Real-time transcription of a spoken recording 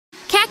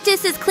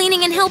Cactus is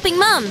cleaning and helping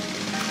Mom.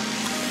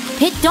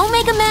 Pit, don't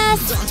make a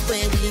mess.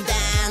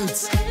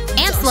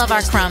 Ants love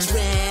our crumbs.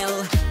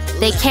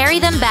 They carry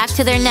them back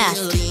to their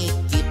nest.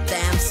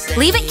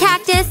 Leave it,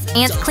 Cactus.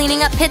 Ant's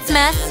cleaning up Pit's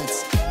mess.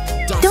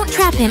 Don't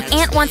trap him.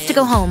 Ant wants to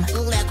go home.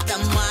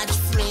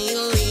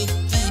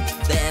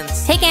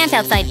 Take Ant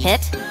outside,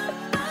 Pit.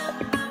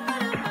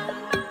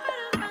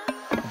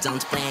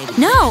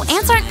 No,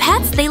 ants aren't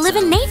pets. They live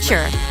in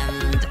nature.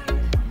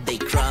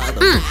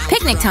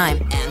 Picnic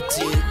time.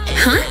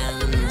 Huh?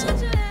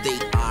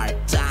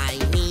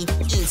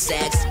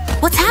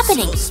 What's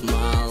happening?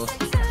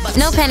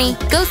 No, Penny.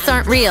 Ghosts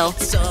aren't real.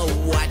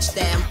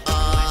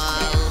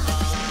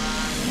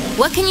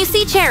 What can you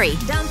see, Cherry?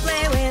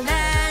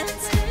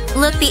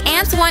 Look, the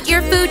ants want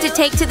your food to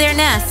take to their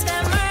nest.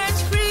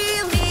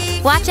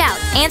 Watch out.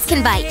 Ants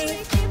can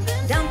bite.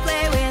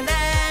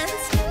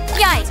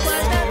 Yikes.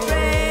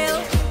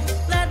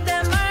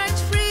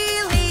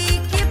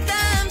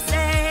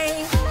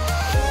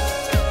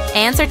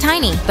 Ants are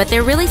tiny, but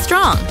they're really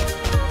strong.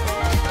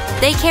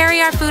 They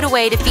carry our food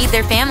away to feed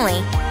their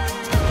family.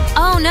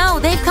 Oh no,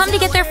 they've come to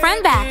get their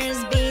friend back.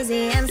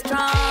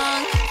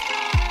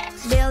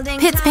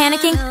 Pit's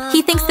panicking.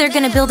 He thinks they're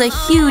gonna build a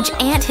huge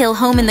anthill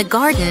home in the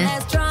garden.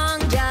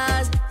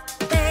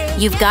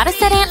 You've gotta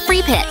set Ant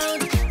free, Pit.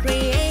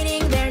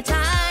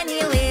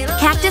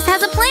 Cactus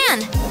has a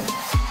plan.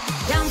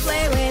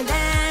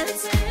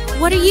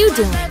 What are you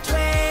doing?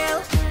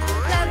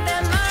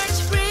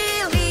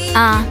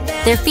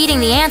 They're feeding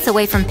the ants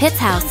away from Pit's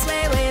house.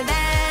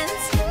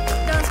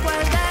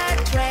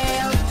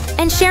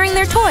 And sharing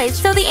their toys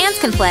so the ants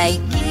can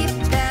play.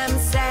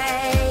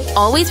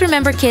 Always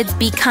remember, kids,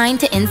 be kind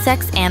to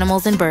insects,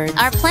 animals, and birds.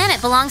 Our planet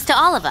belongs to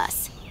all of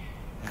us.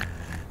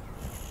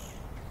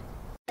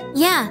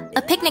 Yeah,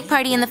 a picnic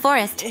party in the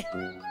forest.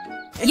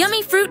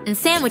 Yummy fruit and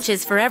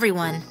sandwiches for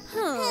everyone.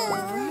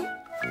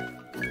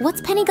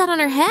 What's Penny got on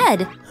her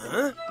head?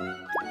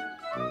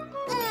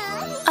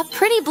 A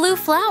pretty blue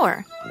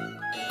flower.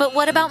 But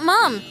what about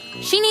Mom?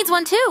 She needs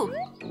one too.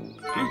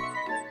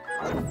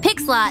 Pick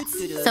slots,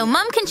 so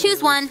Mom can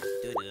choose one.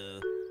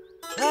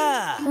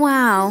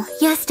 Wow.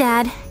 Yes,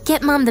 Dad.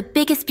 Get Mom the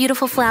biggest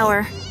beautiful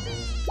flower.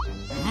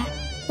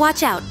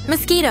 Watch out.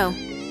 Mosquito.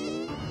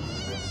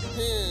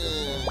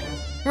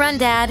 Run,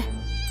 Dad.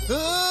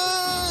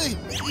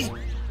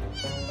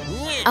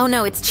 Oh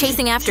no, it's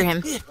chasing after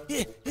him.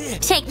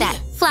 Take that,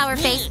 flower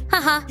face.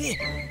 Haha.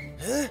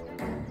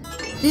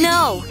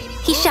 No!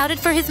 He shouted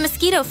for his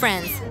mosquito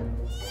friends.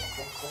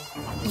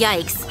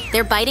 Yikes,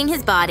 they're biting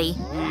his body.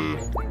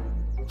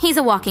 He's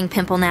a walking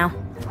pimple now.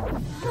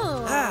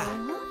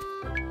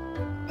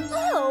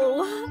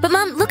 But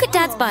Mom, look at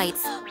Dad's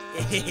bites.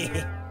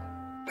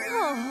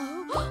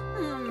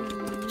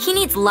 He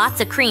needs lots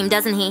of cream,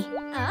 doesn't he?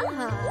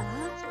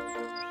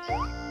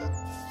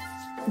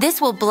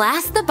 This will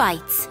blast the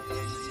bites.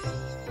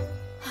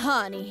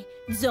 Honey,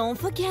 don't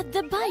forget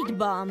the bite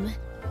bomb.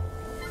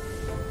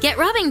 Get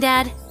rubbing,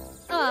 Dad.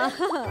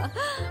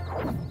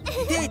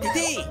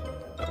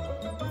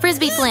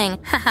 Frisbee fling.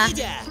 Haha.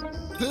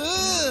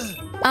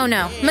 Oh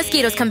no,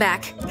 mosquitoes come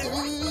back.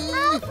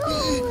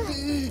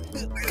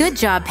 Good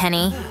job,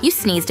 Penny. You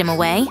sneezed him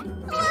away.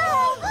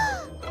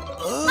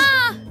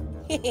 Ah!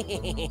 Pit!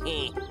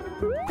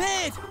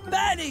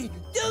 Betty!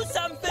 Do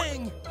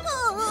something!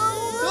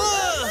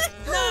 No!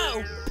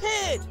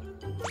 Pit!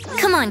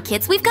 Come on,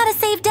 kids. We've got to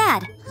save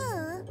Dad.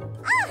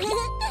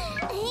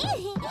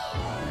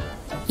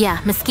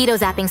 Yeah, mosquito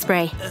zapping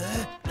spray.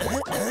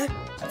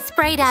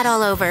 Spray Dad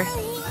all over.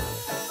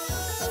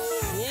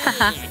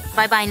 Haha.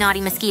 Bye-bye,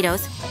 naughty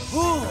mosquitoes.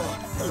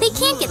 They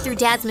can't get through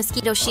Dad's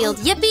mosquito shield.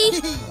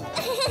 Yippee!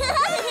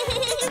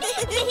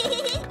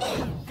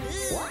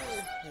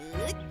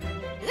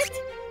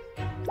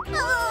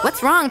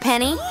 What's wrong,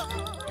 Penny?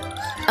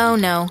 Oh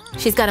no,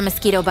 she's got a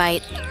mosquito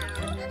bite.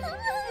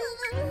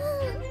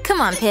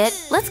 Come on, Pit.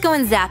 Let's go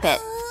and zap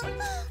it.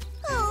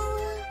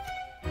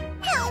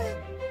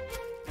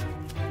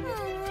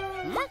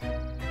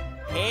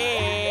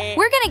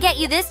 We're gonna get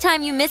you this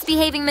time, you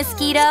misbehaving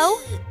mosquito.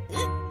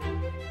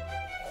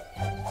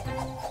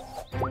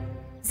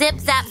 Zip,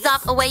 zap,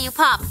 zop, away you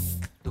pop.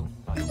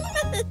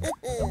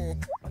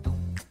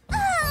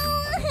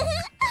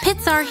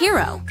 Pit's our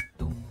hero.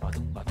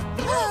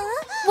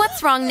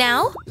 What's wrong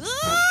now?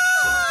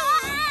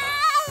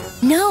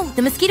 No,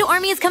 the mosquito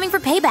army is coming for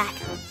payback.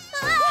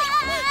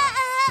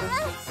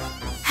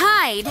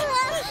 Hide.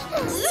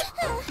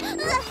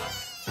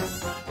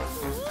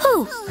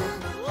 Whew.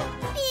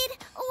 Pete,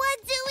 what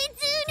do we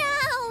do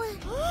now?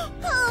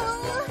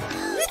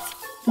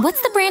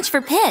 What's the branch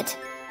for Pit?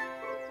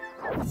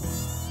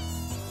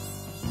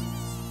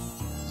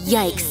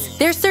 Yikes,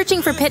 they're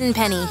searching for Pit and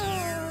Penny.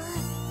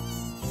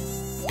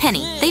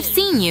 Penny, they've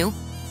seen you.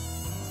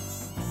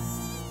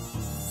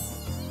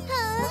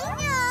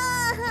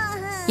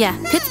 Yeah,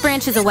 Pit's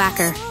branch is a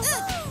whacker.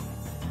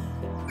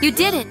 You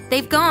did it!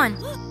 They've gone!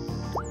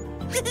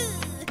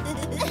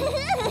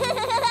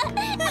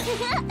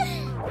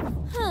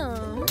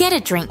 Get a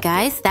drink,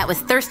 guys. That was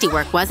thirsty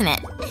work, wasn't it?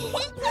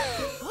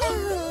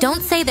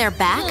 Don't say they're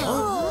back.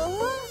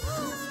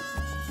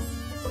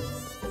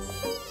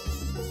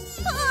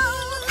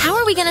 How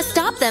are we gonna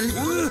stop them?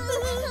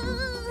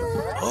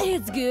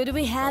 It's good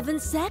we have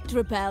insect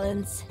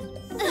repellents.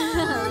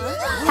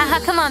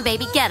 Haha, come on,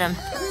 baby, get them.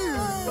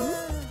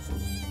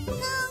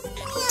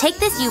 Take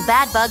this, you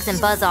bad bugs, and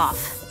buzz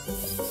off.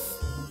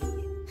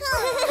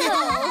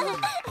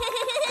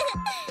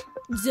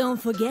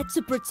 Don't forget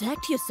to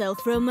protect yourself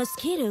from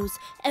mosquitoes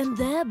and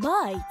their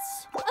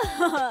bites.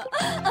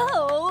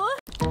 Oh!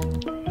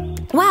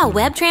 Wow,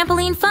 web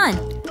trampoline fun.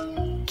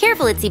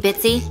 Careful, Itsy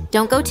Bitsy.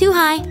 Don't go too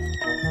high.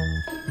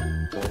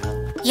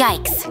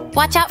 Yikes.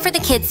 Watch out for the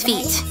kids'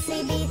 feet.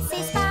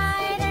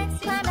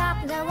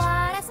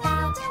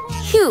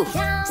 Phew.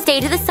 Stay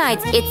to the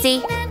sides,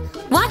 Itsy.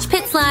 Watch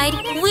Pit slide.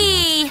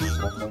 Whee!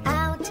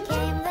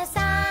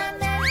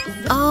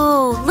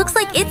 Oh, looks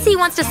like Itsy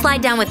wants to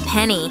slide down with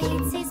Penny.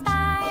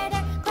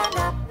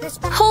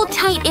 Hold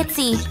tight,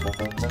 Itsy.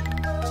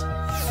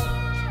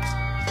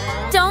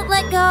 Don't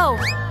let go.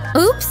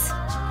 Oops.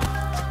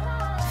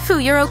 Phew,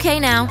 you're okay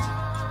now.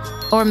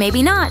 Or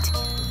maybe not.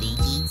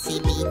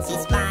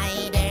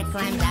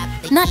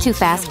 Not too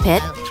fast,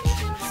 Pit.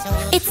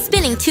 It's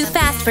spinning too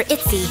fast for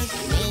Itsy.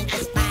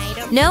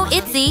 No,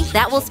 Itsy,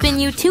 that will spin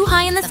you too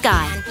high in the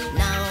sky.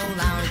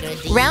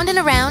 Round and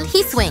around,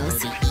 he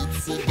swings.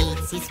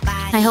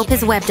 I hope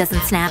his web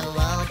doesn't snap.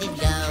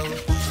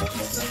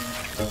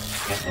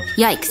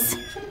 Yikes.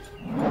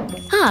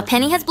 Ah,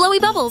 Penny has blowy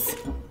bubbles.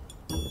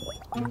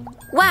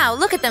 Wow,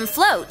 look at them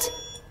float.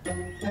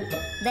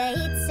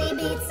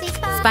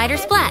 Spider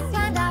splat.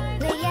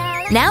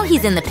 Now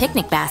he's in the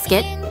picnic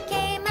basket.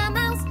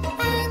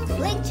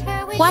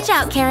 Watch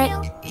out, Carrot.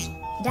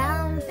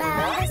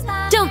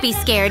 Don't be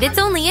scared, it's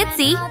only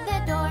Itsy.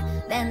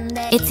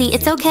 Itsy,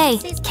 it's okay.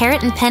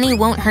 Carrot and Penny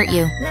won't hurt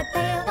you.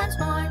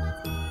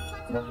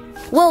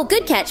 Whoa,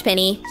 good catch,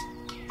 Penny.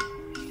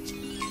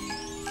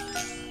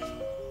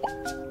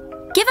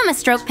 Give him a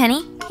stroke,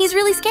 Penny. He's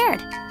really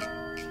scared.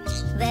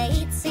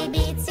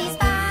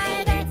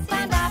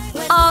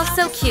 Oh,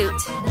 so cute.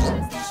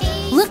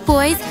 Look,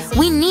 boys,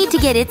 we need to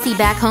get Itsy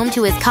back home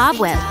to his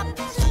cobweb.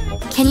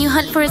 Can you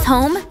hunt for his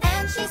home?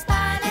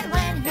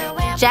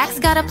 Jack's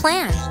got a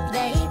plan.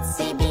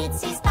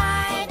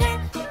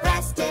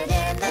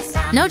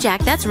 No,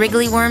 Jack, that's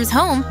Wriggly Worm's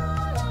home.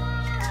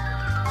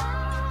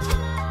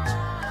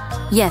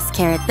 Yes,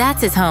 Carrot,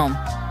 that's his home.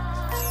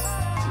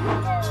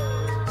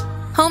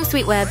 Home,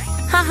 sweet web.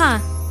 Haha.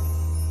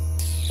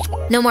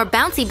 No more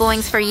bouncy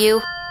boings for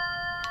you.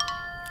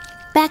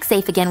 Back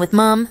safe again with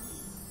Mom.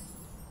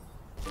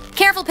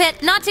 Careful,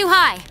 Pit, not too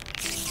high.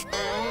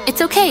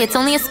 It's okay, it's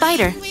only a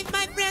spider.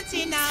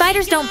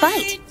 Spiders don't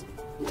bite.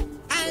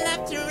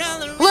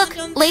 Look,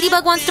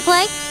 Ladybug wants to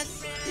play.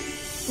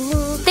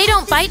 They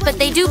don't bite, but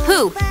they do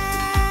poo.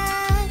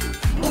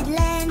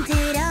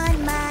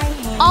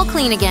 All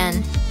clean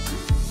again.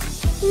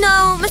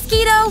 No,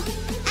 mosquito!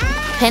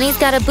 Penny's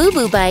got a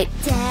boo-boo bite.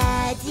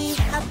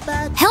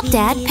 Help,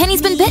 Dad,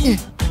 Penny's been bitten.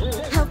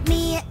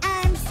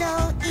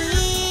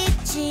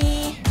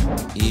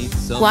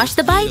 Wash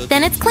the bite,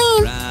 then it's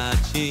clean.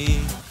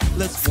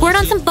 Squirt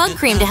on some bug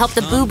cream to help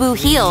the boo-boo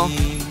heal.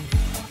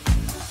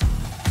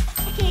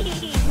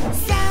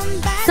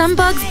 Some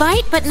bugs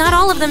bite, but not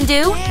all of them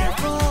do.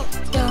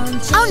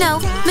 Oh no,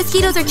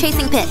 mosquitoes are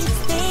chasing Pit.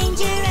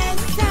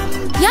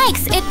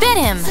 Yikes, it bit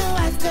him.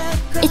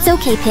 It's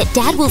okay, Pit,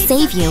 Dad will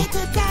save you.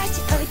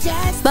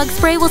 Bug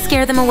spray will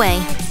scare them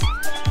away.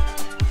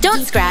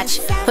 Don't scratch.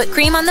 Put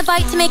cream on the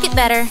bite to make it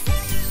better.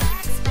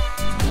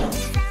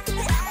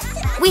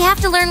 We have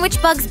to learn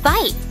which bugs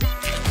bite.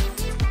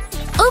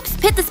 Oops,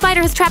 Pit the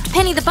spider has trapped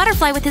Penny the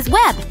butterfly with his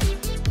web.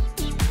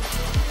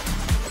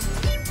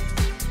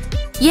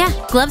 Yeah,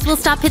 gloves will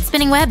stop Pit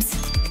spinning webs.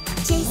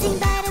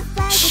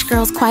 Shh,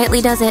 girls,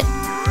 quietly does it.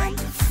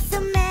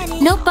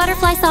 Nope,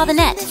 butterfly saw the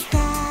net.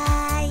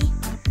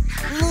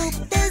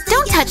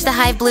 Don't touch the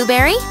hive,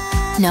 Blueberry.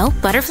 No,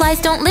 butterflies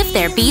don't live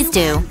there, bees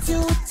do.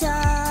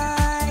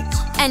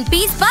 And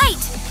bees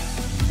bite!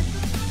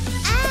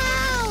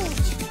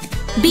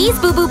 Bees'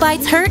 boo-boo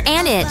bites hurt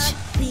and itch.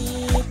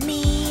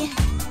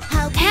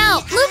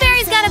 Help!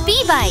 Blueberry's got a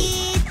bee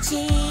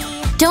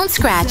bite! Don't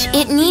scratch,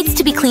 it needs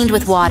to be cleaned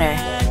with water.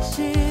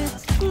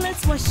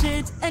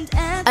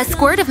 A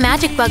squirt of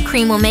magic bug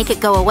cream will make it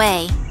go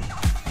away.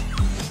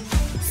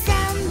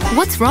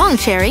 What's wrong,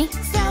 Cherry?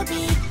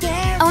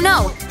 Oh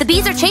no, the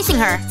bees are chasing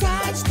her.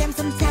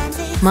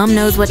 Mom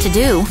knows what to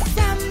do.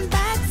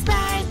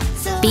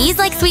 Bees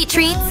like sweet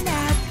treats.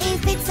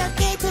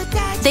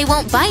 They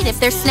won't bite if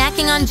they're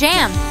snacking on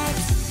jam.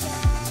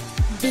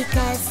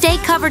 Stay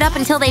covered up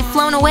until they've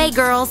flown away,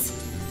 girls.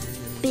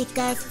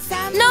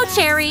 No,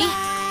 Cherry.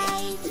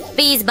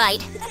 Bees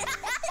bite.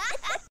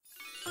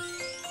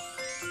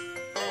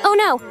 Oh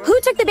no, who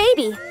took the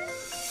baby?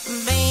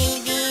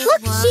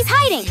 Look, she's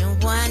hiding.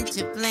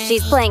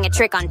 She's playing a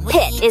trick on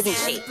Pit, isn't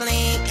she?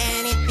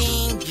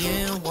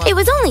 It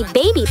was only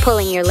baby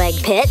pulling your leg,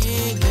 Pit.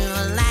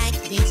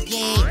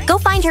 Go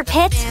find her,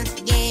 Pit.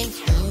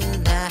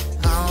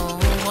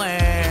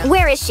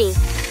 Where is she?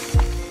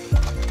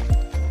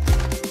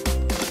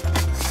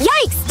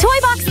 Yikes! Toy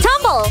box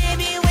tumble!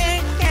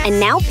 And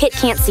now Pit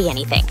can't see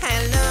anything.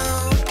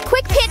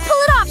 Quick, Pit,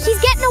 pull it off! She's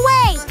getting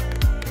away!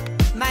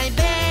 My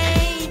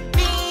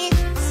baby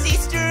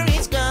sister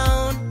is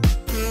gone.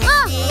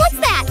 What's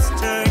that?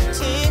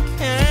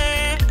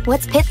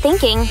 What's Pit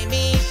thinking?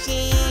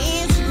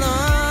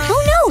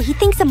 Oh no, he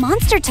thinks a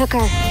monster took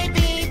her.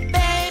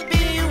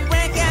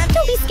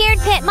 Don't be scared,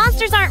 Pit.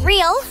 Monsters aren't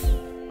real.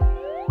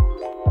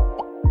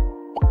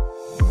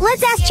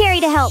 Let's ask Cherry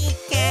to help.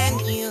 Can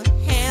you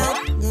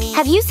help me?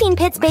 Have you seen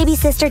Pit's baby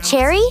sister,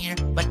 Cherry?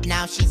 But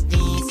now she's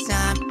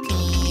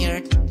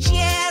disappeared.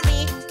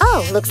 Cherry,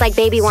 Oh, looks like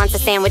baby wants a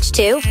sandwich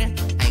too.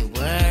 I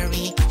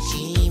worry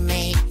she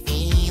may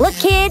feel. Look,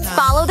 kids,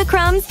 follow the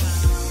crumbs.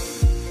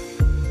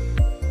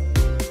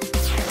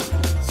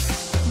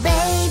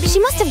 Baby, She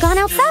must have gone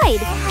outside.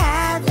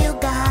 have you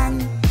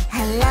gone?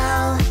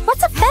 Hello,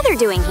 What's a feather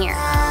doing here?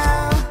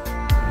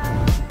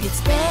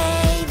 it's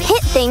baby.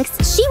 Pit thinks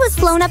she was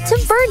flown up to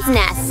Bird's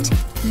nest.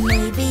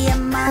 Maybe a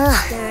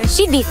monster,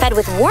 She'd be fed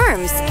with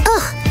worms.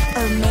 Ugh.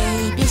 or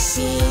maybe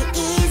she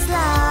is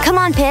lost. Come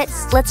on, Pit.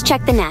 Let's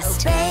check the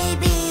nest.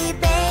 Baby,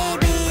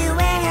 baby,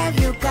 where have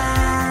you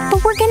gone?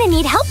 But we're gonna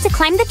need help to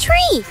climb the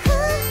tree.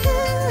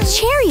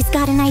 Cherry's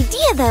got an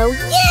idea, though.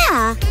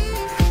 Yeah!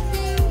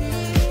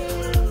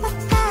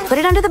 Put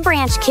it under the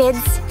branch, kids.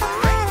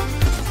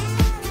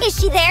 Is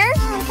she there?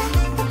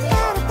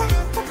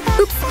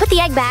 Oops, put the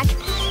egg back.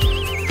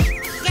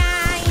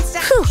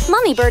 Whew,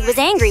 Mummy Bird was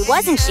angry,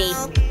 wasn't she?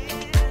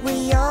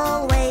 We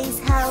always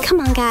help. Come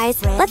on,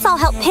 guys. Let's all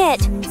help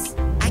Pit.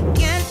 I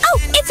can't Oh,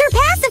 it's her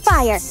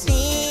pacifier!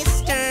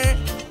 sister.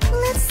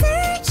 Let's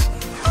search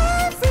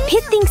every.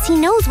 Pit thinks he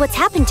knows what's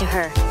happened to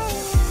her.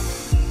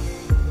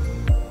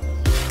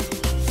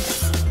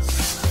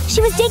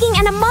 She was digging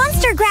and a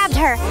monster grabbed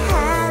her.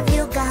 Have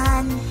you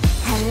gone?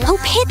 Hello. Oh,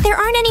 Pit, there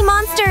aren't any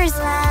monsters.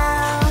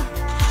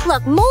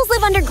 Look, moles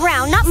live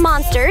underground, not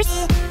monsters.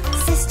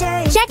 Sister,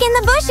 Check in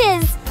the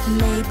bushes.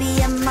 maybe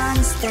a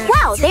monster.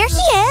 Wow, there she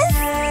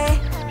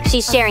is.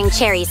 She's sharing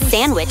Cherry's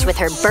sandwich with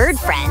her bird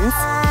friends.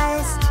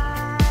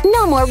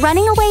 No more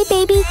running away,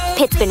 baby.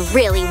 Pit's been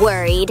really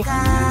worried.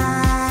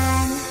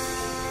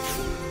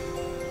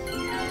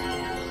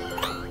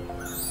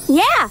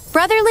 Yeah,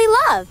 brotherly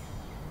love.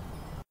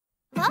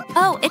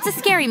 Oh, it's a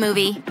scary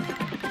movie.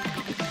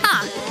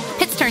 Ah,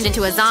 Pit's turned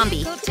into a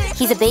zombie.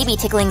 He's a baby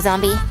tickling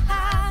zombie.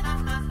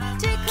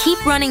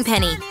 Keep running,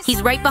 Penny.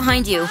 He's right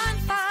behind you.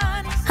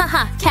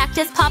 Haha,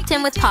 Cactus popped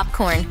him with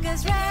popcorn.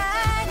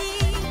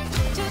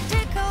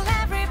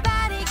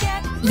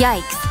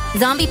 Yikes,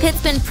 Zombie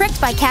Pit's been pricked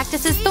by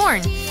Cactus's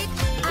thorn.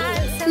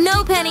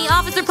 No, Penny,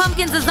 Officer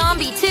Pumpkin's a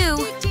zombie too.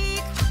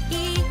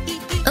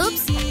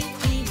 Oops.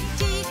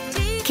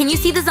 Can you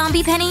see the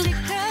zombie, Penny?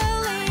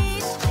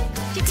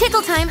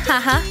 Tickle time,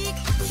 haha.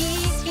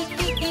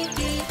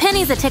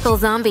 Penny's a tickle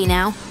zombie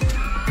now.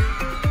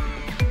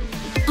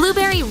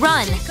 Blueberry,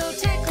 run!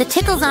 The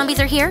tickle zombies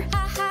are here.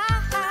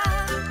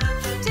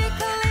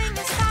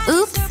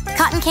 Oops,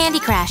 cotton candy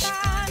crash.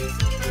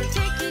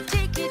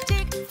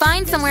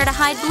 Find somewhere to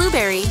hide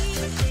Blueberry.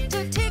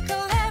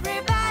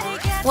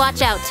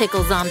 Watch out,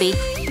 tickle zombie.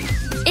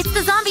 It's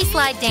the zombie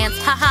slide dance,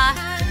 haha.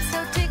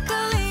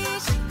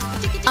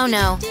 Oh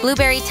no,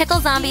 Blueberry tickle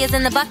zombie is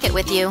in the bucket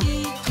with you.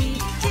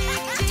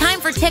 Time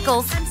for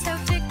tickles.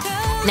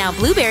 Now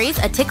Blueberry's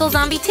a tickle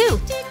zombie too.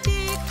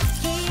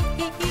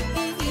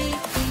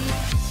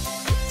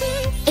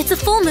 It's a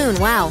full moon,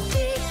 wow.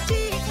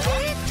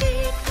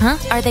 Huh?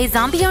 Are they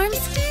zombie arms?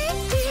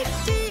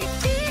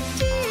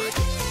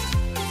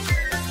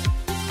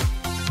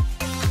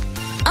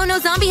 Oh no,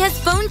 Zombie has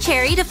phoned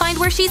Cherry to find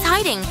where she's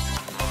hiding.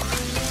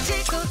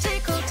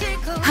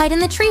 Hide in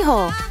the tree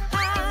hole.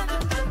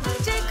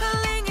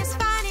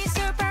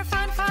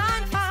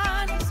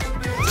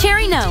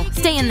 Cherry, no.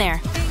 Stay in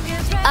there.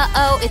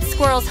 Uh-oh, it's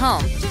Squirrel's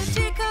home.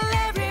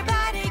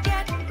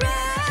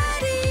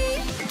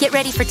 Get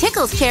ready for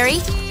tickles, Cherry.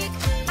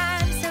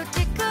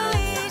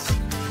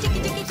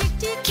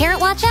 Carrot,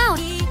 watch out.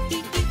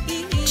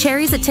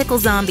 Cherry's a tickle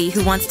zombie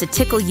who wants to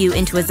tickle you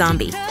into a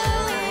zombie.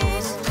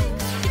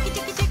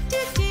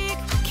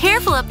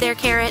 Careful up there,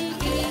 Carrot.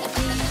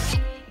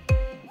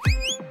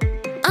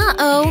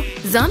 Uh-oh,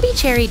 Zombie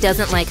Cherry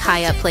doesn't like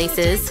high up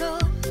places.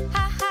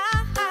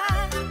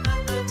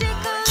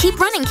 Keep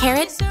running,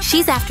 Carrot.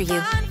 She's after you.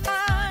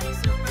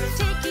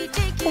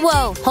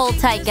 Whoa, hold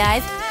tight,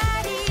 guys.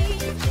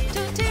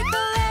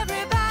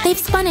 They've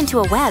spun into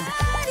a web.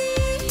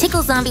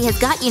 Tickle Zombie has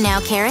got you now,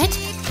 Carrot.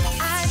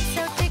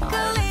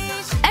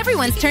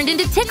 Everyone's turned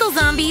into tickle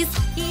zombies.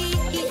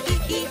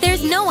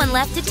 There's no one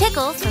left to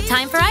tickle, so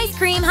time for ice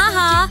cream,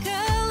 haha.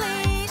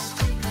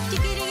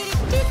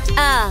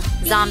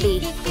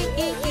 Zombie.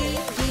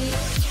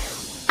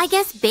 I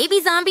guess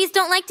baby zombies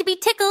don't like to be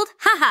tickled,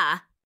 haha.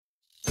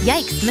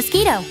 Yikes,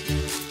 mosquito.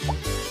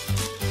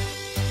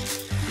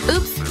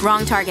 Oops,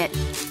 wrong target.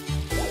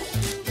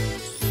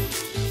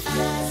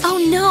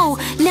 Oh no,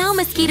 now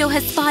Mosquito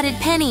has spotted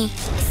Penny.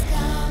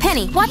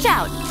 Penny, watch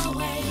out.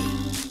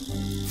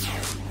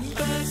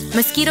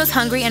 Mosquito's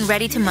hungry and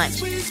ready to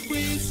munch.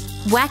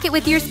 Whack it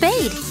with your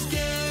spade.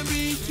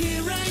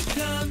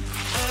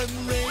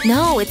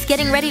 No, it's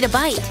getting ready to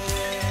bite.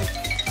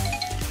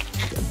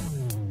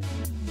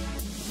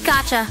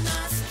 Gotcha.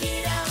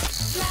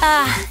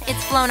 Ah,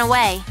 it's flown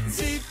away.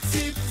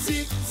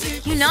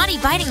 You naughty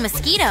biting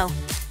mosquito.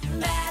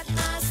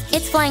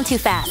 It's flying too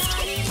fast.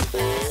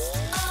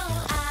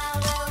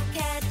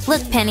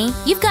 Look, Penny,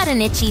 you've got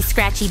an itchy,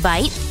 scratchy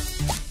bite.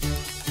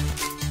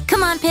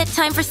 Come on, Pit,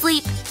 time for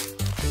sleep.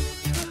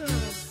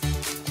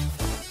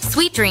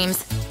 Sweet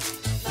dreams.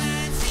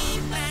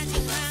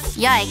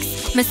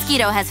 Yikes,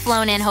 mosquito has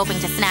flown in hoping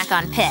to snack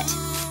on Pit.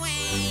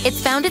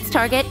 It's found its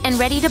target and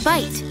ready to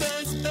bite.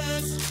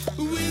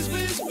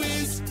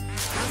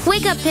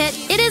 Wake up, Pit,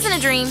 it isn't a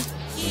dream.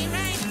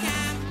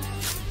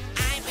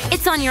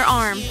 It's on your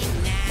arm.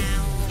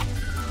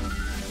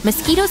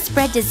 Mosquitoes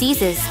spread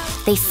diseases.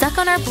 They suck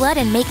on our blood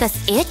and make us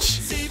itch.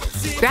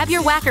 Grab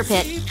your whacker,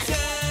 Pit.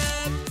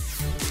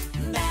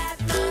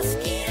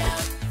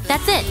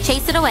 That's it,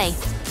 chase it away.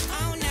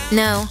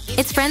 No,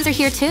 its friends are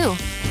here too.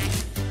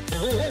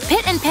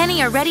 Pit and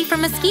Penny are ready for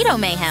mosquito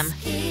mayhem.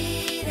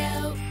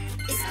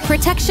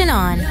 Protection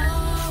on.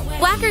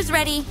 Whacker's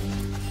ready.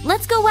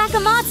 Let's go whack a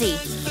Mozzie.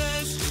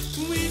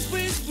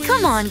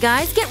 Come on,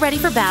 guys, get ready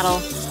for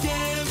battle.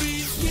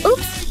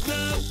 Oops.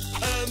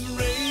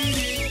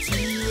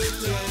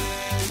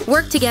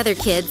 Work together,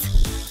 kids.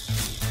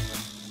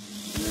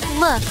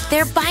 Look,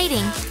 they're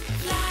biting.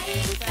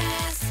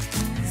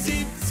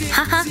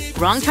 Haha,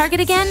 wrong target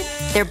again?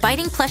 They're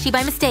biting Plushie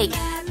by mistake.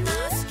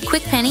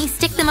 Quick, Penny,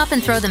 stick them up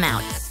and throw them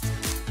out.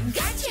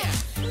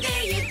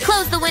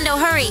 Close the window,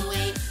 hurry!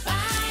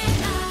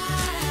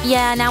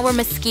 Yeah, now we're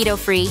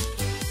mosquito-free.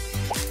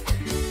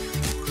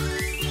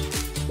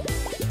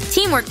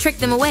 Teamwork tricked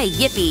them away,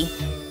 yippee.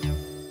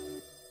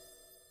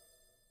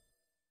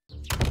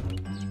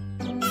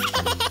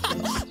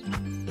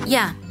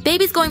 Yeah,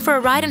 baby's going for a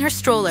ride in her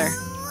stroller.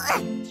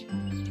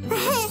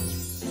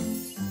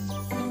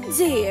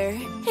 Dear,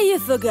 you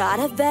forgot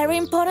a very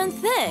important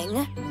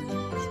thing.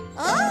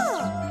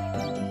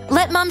 Oh!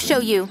 Let Mom show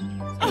you.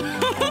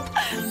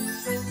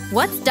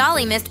 What's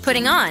Dolly missed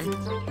putting on?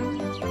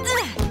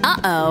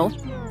 Uh-oh.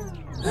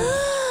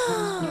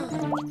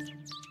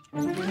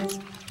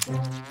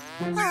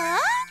 Huh?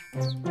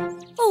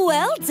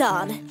 Well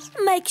done.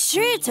 Make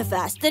sure to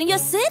fasten your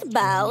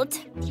seatbelt.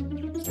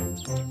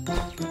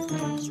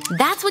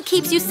 That's what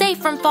keeps you safe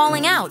from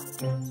falling out.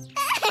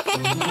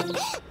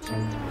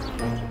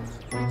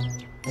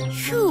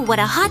 Phew, what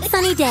a hot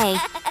sunny day.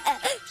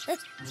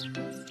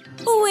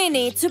 We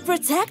need to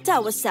protect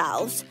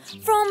ourselves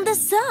from the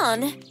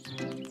sun.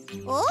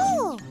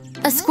 Oh!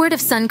 A squirt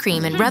of sun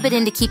cream and rub it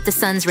in to keep the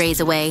sun's rays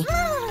away.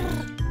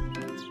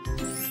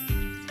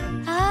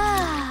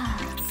 Ah!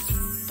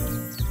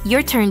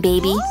 Your turn,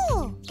 baby.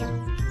 Oh!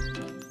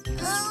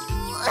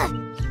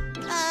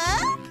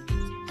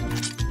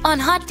 On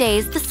hot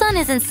days, the sun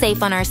isn't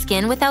safe on our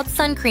skin without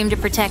sun cream to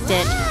protect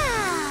it.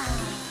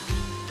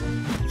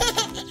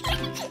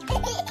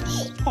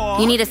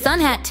 You need a sun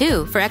hat,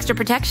 too, for extra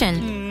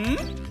protection.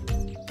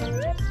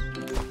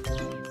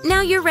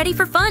 Now you're ready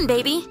for fun,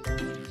 baby.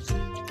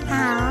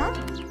 Huh?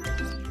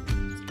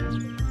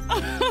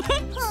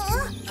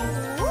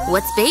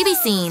 What's baby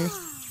seen?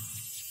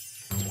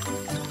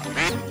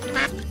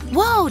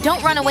 Whoa,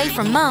 don't run away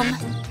from Mom.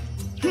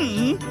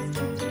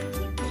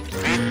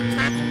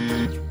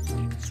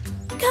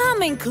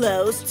 Coming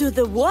close to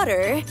the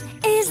water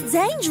is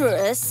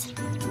dangerous.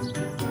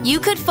 You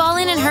could fall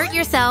in and hurt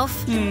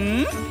yourself.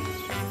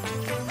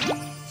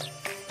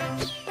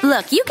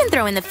 Look, you can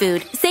throw in the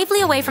food,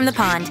 safely away from the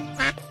pond.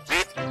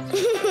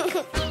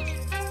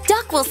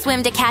 Duck will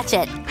swim to catch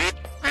it.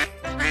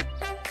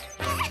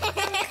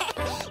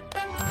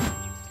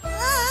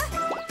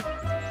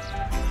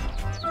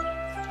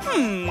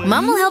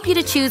 Mom will help you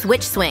to choose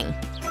which swing.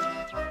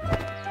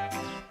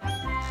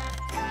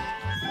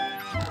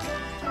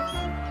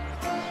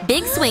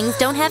 Big swings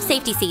don't have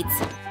safety seats.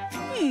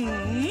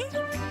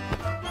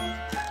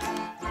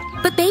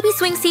 But baby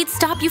swing seats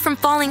stop you from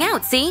falling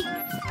out, see?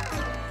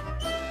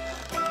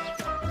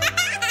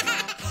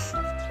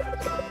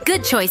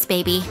 Good choice,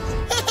 baby.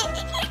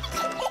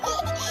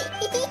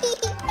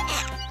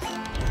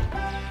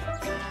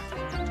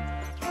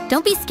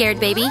 Don't be scared,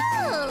 baby.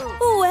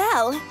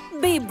 Well,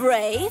 be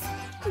brave,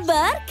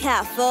 but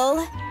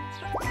careful.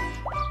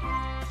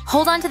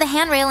 Hold on to the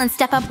handrail and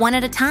step up one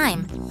at a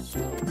time.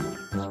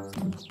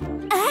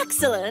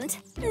 Excellent.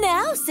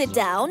 Now sit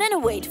down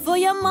and wait for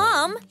your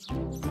mom.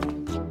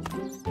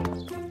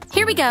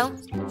 Here we go.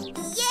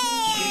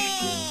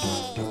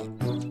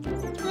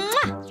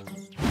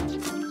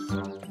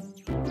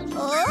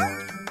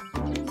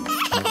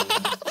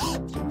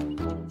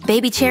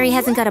 Baby Cherry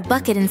hasn't got a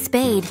bucket and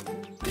spade.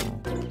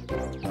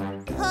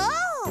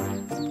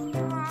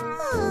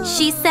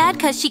 She's sad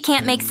because she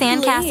can't make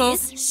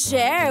sandcastles. Please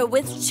share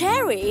with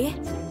Cherry.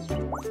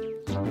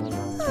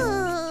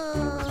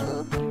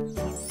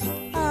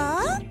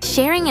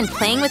 Sharing and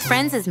playing with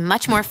friends is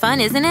much more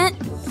fun, isn't it?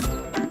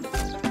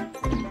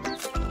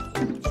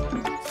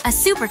 A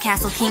super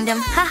castle kingdom,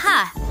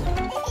 haha.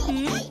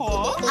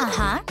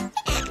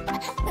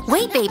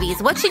 Wait,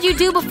 babies, what should you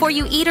do before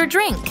you eat or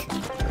drink?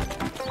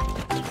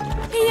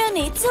 You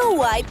need to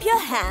wipe your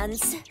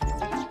hands.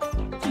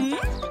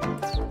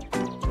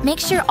 Make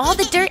sure all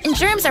the dirt and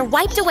germs are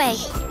wiped away.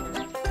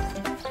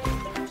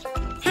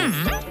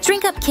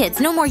 Drink up, kids.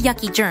 No more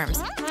yucky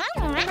germs.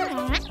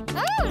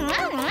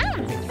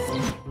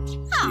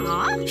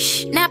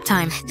 Shh, nap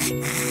time.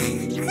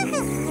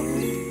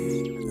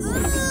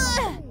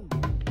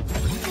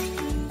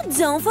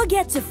 Don't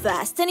forget to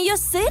fasten your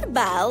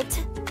seatbelt.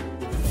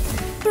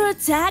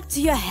 Protect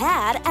your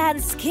head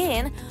and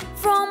skin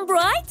from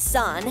bright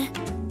sun.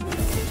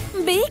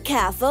 Be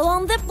careful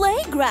on the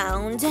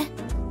playground.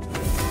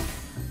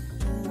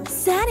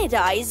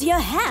 Sanitize your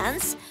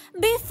hands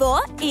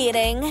before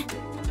eating.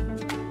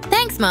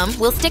 Thanks, Mom.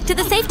 We'll stick to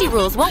the safety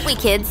rules, won't we,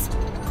 kids?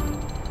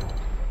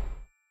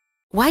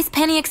 Why's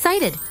Penny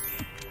excited?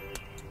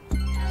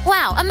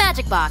 Wow, a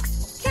magic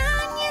box.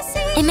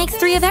 It makes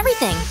 3 of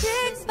everything.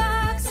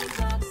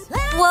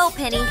 Whoa,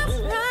 Penny.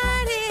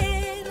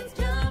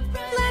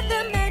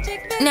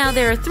 Now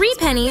there are 3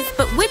 pennies,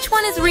 but which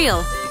one is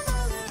real?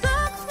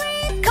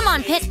 Come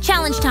on, Pit,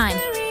 challenge time.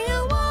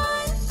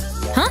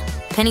 Huh?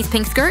 Penny's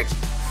pink skirt?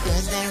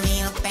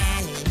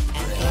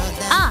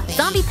 Ah,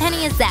 Zombie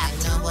Penny is zapped.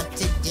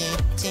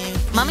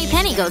 Mummy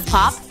Penny goes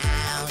pop.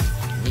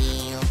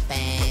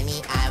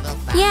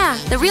 Yeah,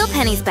 the real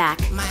Penny's back.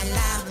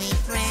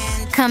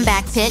 Come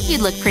back, Pit,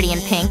 you'd look pretty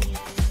in pink.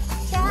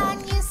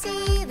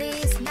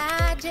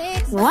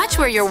 Watch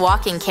where you're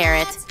walking,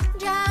 Carrot.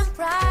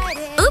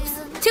 Oops,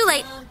 too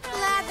late.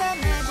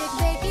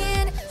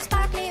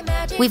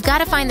 We've got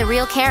to find the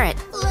real Carrot.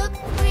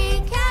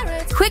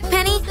 Quick,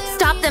 Penny,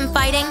 stop them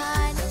fighting.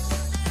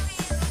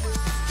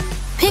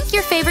 Pick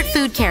your favorite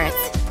food, Carrots.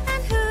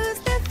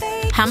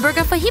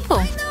 Hamburger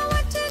fajipo.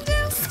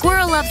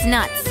 Squirrel loves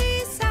nuts.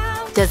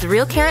 Does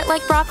real Carrot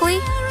like broccoli?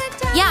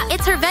 Yeah,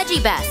 it's her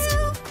veggie best.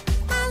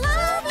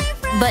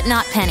 But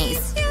not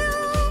Penny's.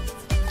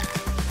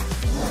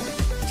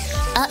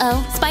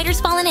 Uh-oh, spider's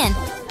fallen in.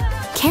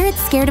 Carrot's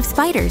scared of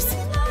spiders.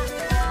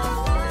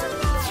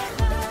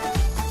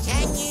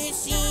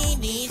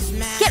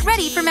 Get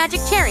ready for Magic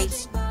Cherry.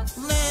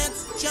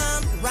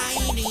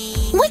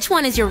 Which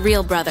one is your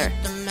real brother?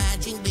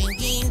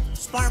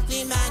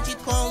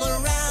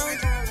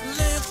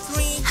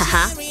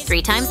 Haha,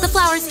 3 times the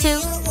flowers, too.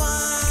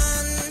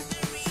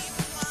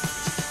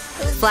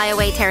 Fly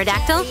away,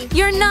 pterodactyl.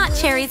 You're not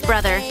Cherry's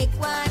brother.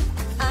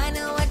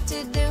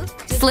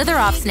 Slither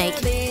off, Snake.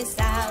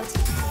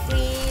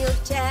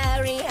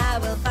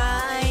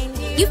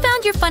 You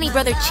found your funny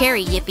brother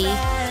Cherry, Yippee.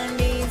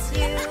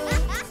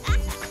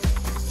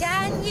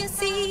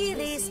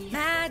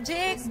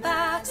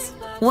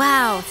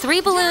 Wow,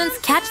 3 balloons.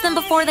 Catch them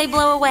before they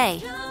blow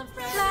away.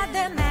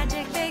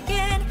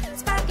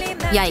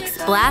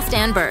 Yikes, blast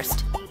and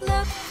burst.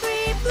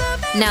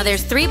 Now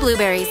there's 3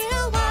 blueberries.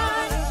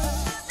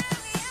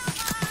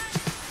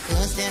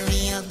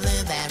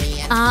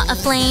 A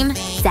flame.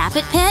 Zap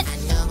it, Pit.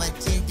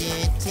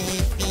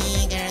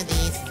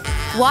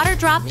 Water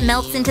drop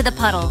melts into the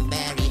puddle.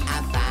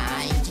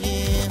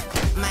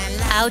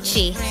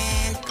 Ouchie.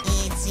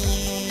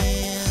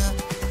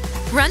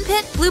 Run,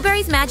 Pit.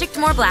 Blueberries magicked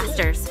more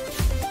blasters.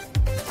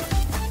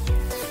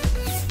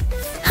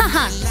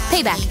 Haha,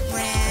 payback.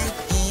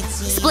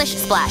 Splish,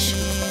 splash.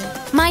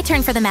 My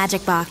turn for the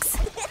magic box.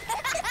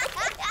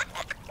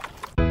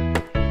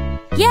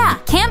 Yeah,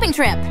 camping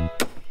trip.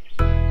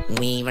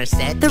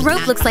 The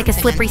rope looks like a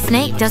slippery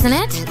snake, doesn't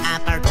it?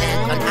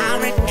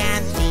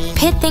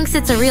 Pit thinks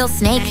it's a real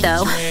snake,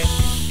 though.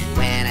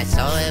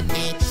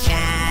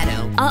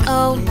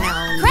 Uh-oh.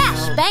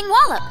 Crash! Bang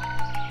wallop!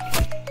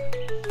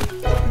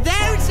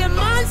 There's a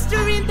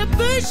monster in the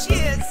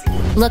bushes!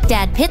 Look,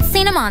 Dad, Pit's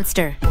seen a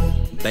monster.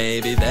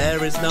 Baby,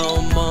 there is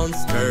no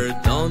monster,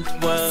 don't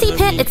worry. See,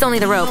 Pit, it's only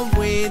the rope.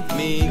 With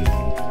me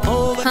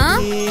over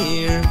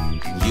here.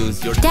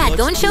 Use your Dad,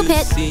 go and show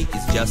Pit. See,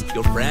 it's just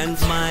your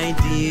friends, my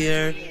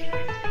dear.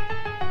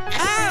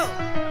 Oh!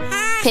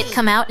 Pit,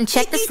 come out and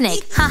check the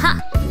snake.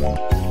 Haha.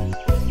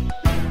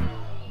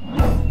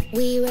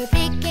 We were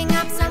picking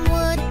up some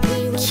wood.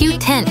 Cute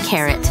tent,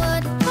 Carrot.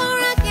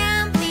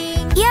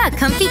 Yeah,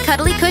 comfy,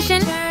 cuddly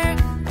cushion.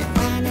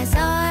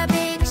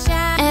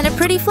 And a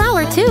pretty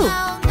flower, too.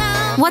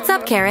 What's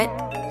up, Carrot?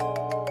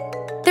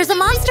 There's a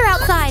monster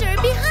outside.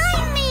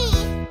 Behind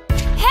me!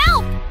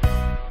 Help!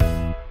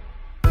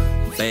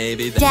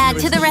 Baby, Dad,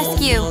 to the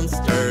rescue.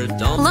 Monster,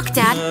 don't Look,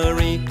 Dad.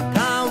 worry.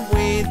 Come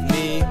with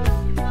me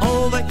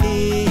over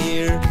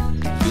here.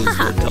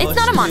 Haha, it's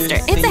not a monster.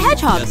 It's a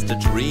hedgehog. Just a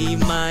dream,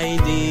 my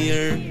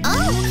dear.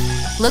 Oh!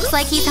 Looks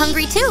like he's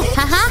hungry, too.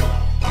 Haha.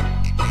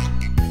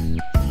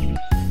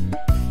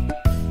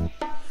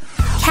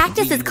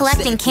 Cactus is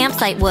collecting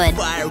campsite wood.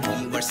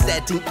 We were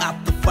setting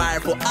up the fire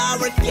for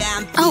our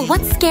camping Oh,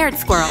 what's scared,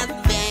 Squirrel?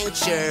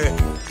 adventure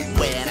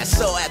when I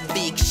saw a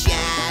big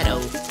shadow.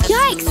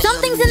 Yikes,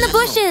 something's in the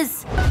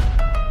bushes.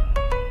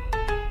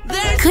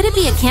 There's Could it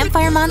be a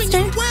campfire monster?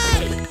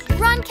 away.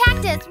 Run,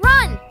 Cactus,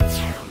 run!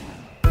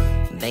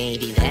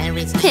 Baby, there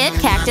is Pit, no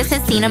Cactus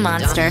has seen a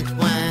monster. Don't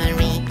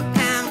worry,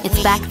 come It's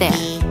with back there.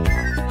 me.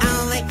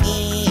 Over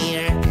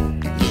here.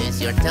 Use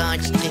your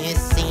touch to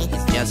see.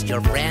 It's just your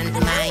friend,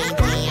 my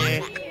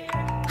dear.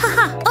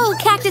 Haha! Oh,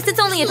 Cactus, it's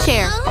only a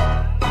chair.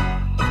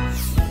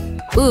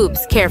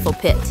 Oops, careful,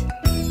 Pit.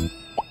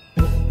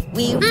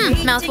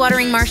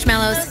 Mouth-watering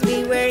marshmallows.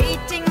 We were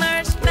eating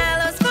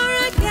marshmallows for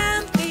a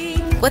camping.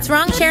 What's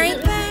wrong, Cherry?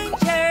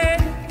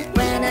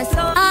 When I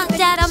saw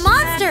Dad, a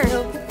monster!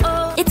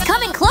 It's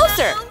coming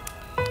closer!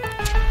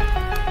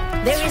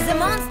 there is a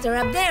monster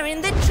up there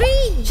in the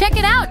tree. Check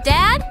it out,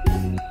 Dad!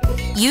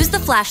 Use the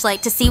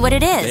flashlight to see what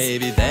it is.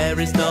 Baby, there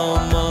is no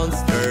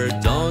monster,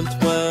 don't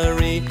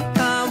worry.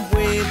 Come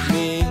with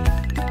me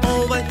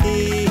over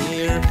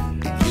here.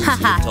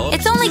 Haha,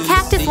 it's only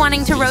Cactus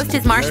wanting to roast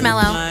his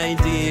marshmallow. My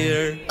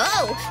dear.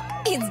 Oh,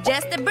 it's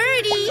just a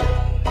birdie.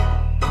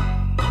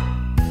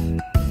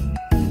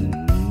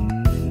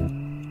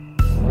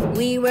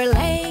 We were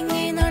laying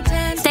in our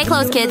tent. Stay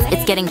close, kids.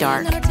 It's getting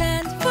dark.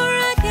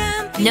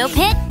 No,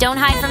 Pit, don't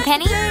hide from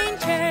Penny.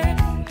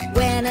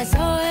 When I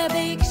saw a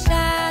big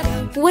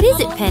shadow. What is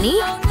it, Penny?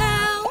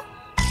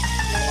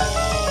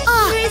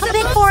 A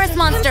big forest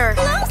monster.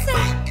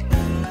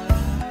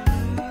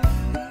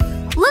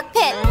 Look,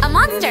 Pit, a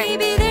monster.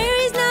 Baby,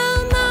 there is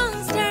no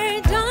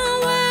monster.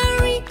 Don't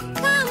worry,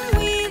 come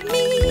with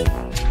me.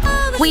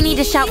 We need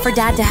to shout for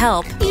Dad to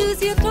help.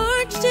 Use your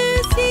torch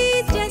to see.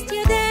 It's just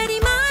your daddy,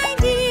 my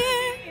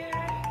dear.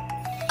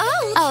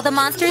 Oh, the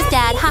monster's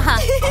Dad, haha.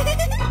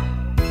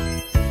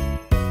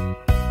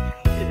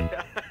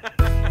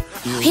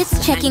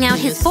 Pit's checking out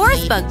his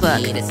forest bug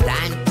book. It is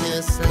time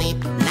to sleep.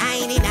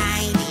 Nighty,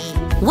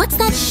 nighty. What's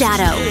that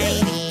shadow?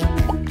 Nighty.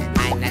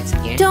 I'm not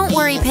scared. Don't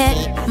worry,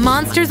 Pit.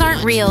 Monsters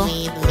aren't real.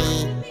 With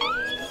me.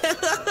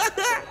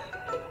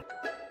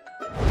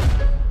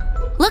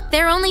 Look,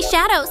 they're only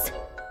shadows.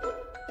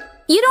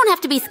 You don't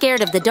have to be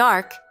scared of the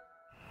dark.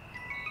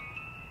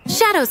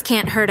 Shadows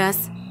can't hurt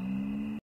us.